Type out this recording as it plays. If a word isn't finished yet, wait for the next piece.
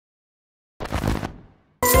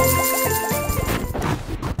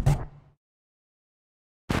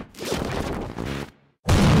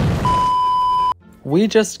We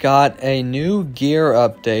just got a new gear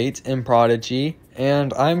update in Prodigy,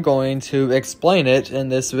 and I'm going to explain it in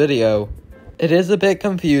this video. It is a bit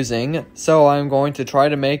confusing, so I'm going to try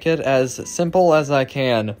to make it as simple as I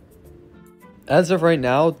can. As of right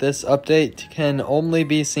now, this update can only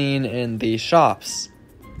be seen in the shops.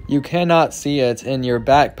 You cannot see it in your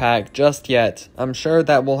backpack just yet. I'm sure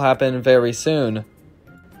that will happen very soon.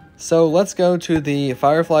 So let's go to the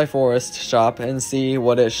Firefly Forest shop and see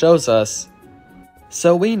what it shows us.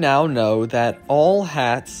 So we now know that all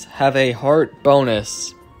hats have a heart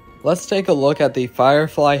bonus. Let's take a look at the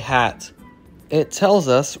Firefly hat. It tells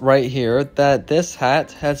us right here that this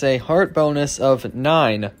hat has a heart bonus of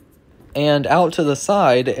 9. And out to the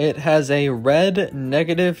side, it has a red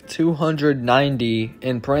negative 290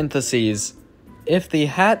 in parentheses. If the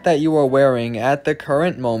hat that you are wearing at the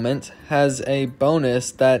current moment has a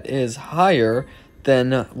bonus that is higher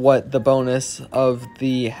than what the bonus of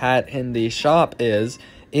the hat in the shop is,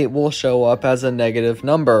 it will show up as a negative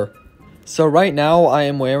number. So right now I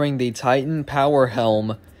am wearing the Titan Power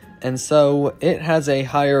Helm, and so it has a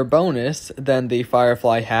higher bonus than the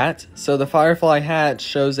Firefly hat, so the Firefly hat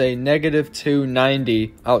shows a negative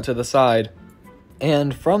 290 out to the side.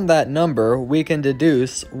 And from that number, we can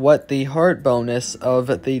deduce what the heart bonus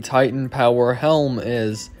of the Titan Power Helm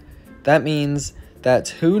is. That means that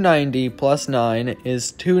 290 plus 9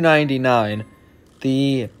 is 299.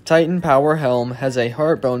 The Titan Power Helm has a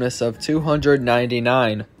heart bonus of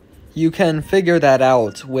 299. You can figure that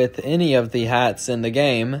out with any of the hats in the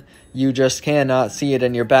game, you just cannot see it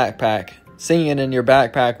in your backpack. Seeing it in your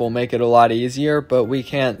backpack will make it a lot easier, but we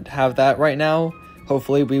can't have that right now.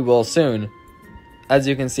 Hopefully we will soon. As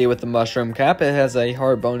you can see with the mushroom cap, it has a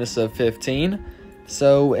heart bonus of 15,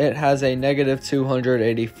 so it has a negative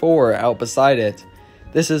 284 out beside it.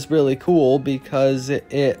 This is really cool because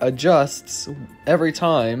it adjusts every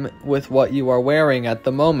time with what you are wearing at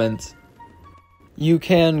the moment. You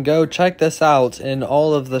can go check this out in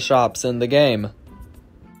all of the shops in the game.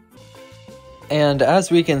 And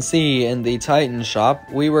as we can see in the Titan shop,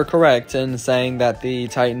 we were correct in saying that the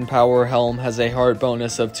Titan Power Helm has a heart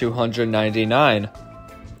bonus of 299.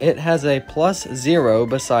 It has a plus 0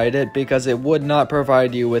 beside it because it would not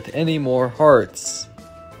provide you with any more hearts.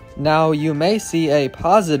 Now you may see a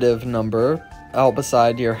positive number out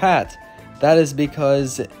beside your hat. That is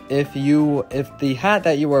because if the hat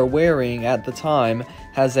that you are wearing at the time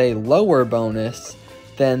has a lower bonus,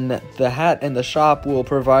 then the hat in the shop will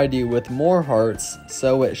provide you with more hearts,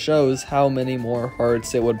 so it shows how many more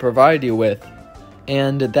hearts it would provide you with.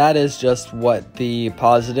 And that is just what the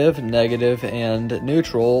positive, negative, and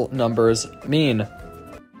neutral numbers mean.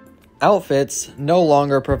 Outfits no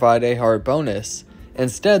longer provide a heart bonus.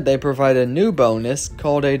 Instead, they provide a new bonus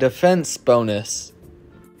called a defense bonus.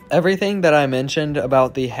 Everything that I mentioned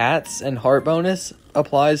about the hats and heart bonus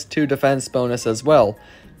applies to defense bonus as well.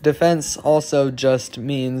 Defense also just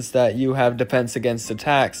means that you have defense against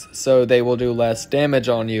attacks, so they will do less damage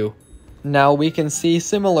on you. Now we can see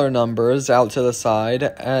similar numbers out to the side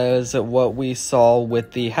as what we saw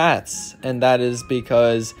with the hats, and that is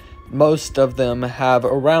because most of them have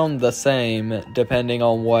around the same depending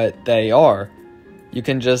on what they are. You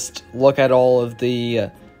can just look at all of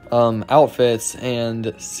the outfits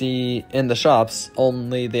and see in the shops,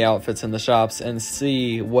 only the outfits in the shops, and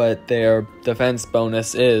see what their defense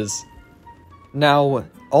bonus is. Now,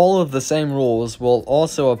 all of the same rules will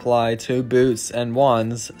also apply to boots and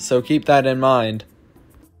wands, so keep that in mind.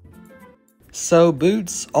 So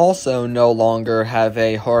boots also no longer have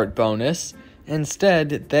a heart bonus.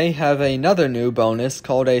 Instead, they have another new bonus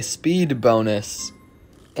called a speed bonus.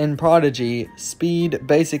 In Prodigy, speed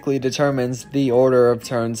basically determines the order of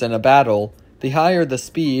turns in a battle. The higher the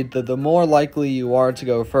speed, the more likely you are to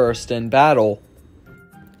go first in battle.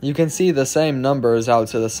 You can see the same numbers out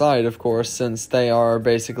to the side, of course, since they are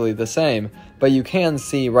basically the same. But you can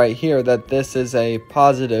see right here that this is a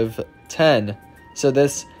positive 10. So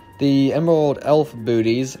the Emerald Elf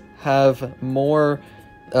booties have more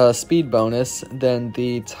speed bonus than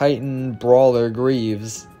the Titan Brawler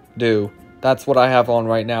Greaves do. That's what I have on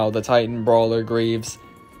right now, the Titan Brawler Greaves,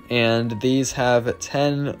 and these have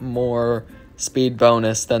 10 more speed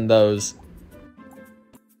bonus than those.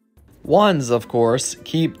 Wands, of course,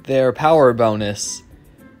 keep their power bonus,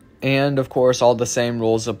 and of course all the same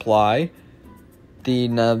rules apply. The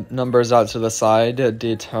numbers out to the side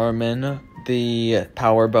determine the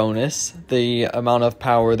power bonus, the amount of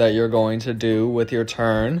power that you're going to do with your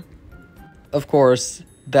turn. Of course,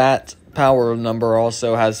 that power number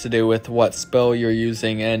also has to do with what spell you're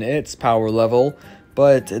using and its power level,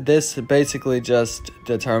 but this basically just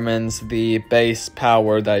determines the base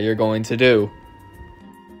power that you're going to do.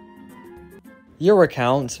 your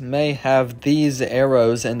account may have these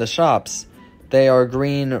arrows in the shops. They are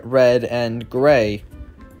green, red, and gray.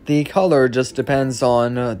 The color just depends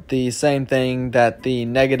on the same thing that the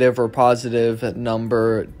negative or positive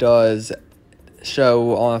number does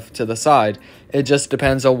show off to the side. It just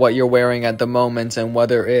depends on what you're wearing at the moment and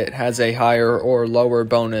whether it has a higher or lower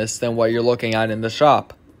bonus than what you're looking at in the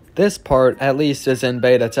shop. This part at least is in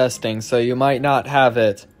beta testing, so you might not have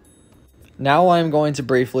it. Now I'm going to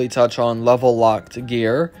briefly touch on level locked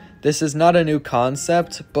gear. This is not a new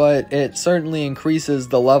concept, but it certainly increases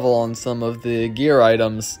the level on some of the gear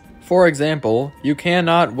items. For example, you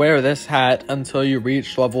cannot wear this hat until you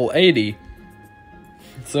reach level 80.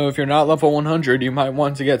 So if you're not level 100, you might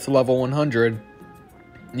want to get to level 100.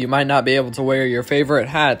 You might not be able to wear your favorite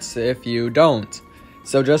hats if you don't.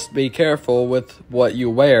 So just be careful with what you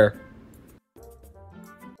wear.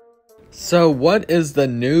 So what is the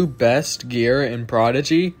new best gear in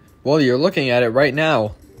Prodigy? Well, you're looking at it right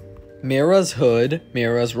now. Mira's hood,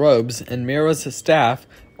 Mira's robes, and Mira's staff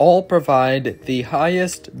all provide the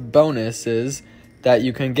highest bonuses that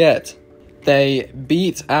you can get. They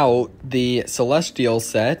beat out the Celestial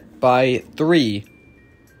set by 3.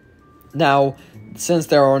 Now, since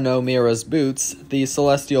there are no Mira's boots, the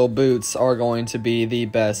Celestial boots are going to be the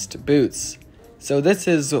best boots. So this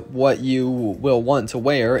is what you will want to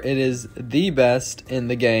wear. It is the best in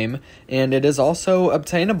the game, and it is also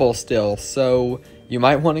obtainable still, so you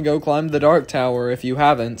might want to go climb the Dark Tower if you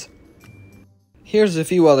haven't. Here's a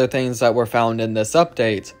few other things that were found in this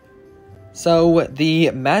update. So, the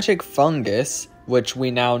magic fungus, which we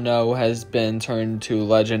now know has been turned to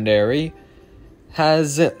legendary,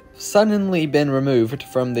 has suddenly been removed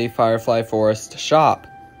from the Firefly Forest shop.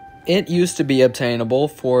 It used to be obtainable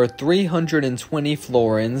for 320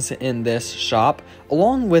 florins in this shop,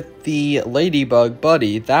 along with the Ladybug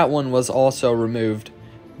Buddy. That one was also removed.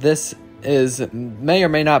 This may or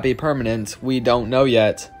may not be permanent, we don't know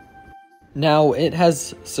yet. Now, it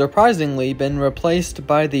has surprisingly been replaced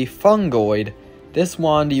by the Fungoid. This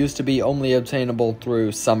wand used to be only obtainable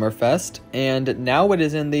through Summerfest, and now it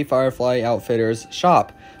is in the Firefly Outfitters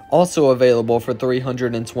shop, also available for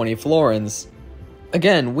 320 florins.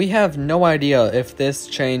 Again, we have no idea if this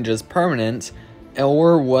change is permanent,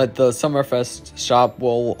 or what the Summerfest shop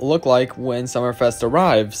will look like when Summerfest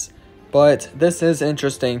arrives, but this is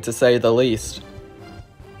interesting to say the least.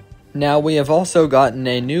 Now we have also gotten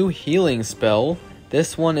a new healing spell.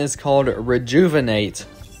 This one is called Rejuvenate.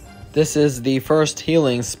 This is the first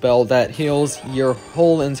healing spell that heals your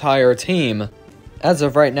whole entire team. As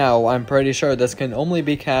of right now, I'm pretty sure this can only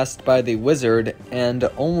be cast by the wizard and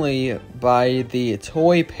only by the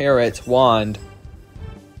Toy Parrot wand.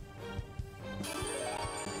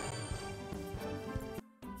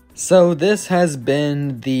 So this has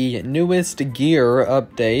been the newest gear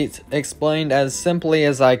update, explained as simply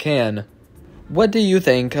as I can. What do you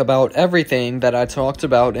think about everything that I talked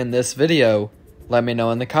about in this video? Let me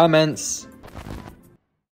know in the comments.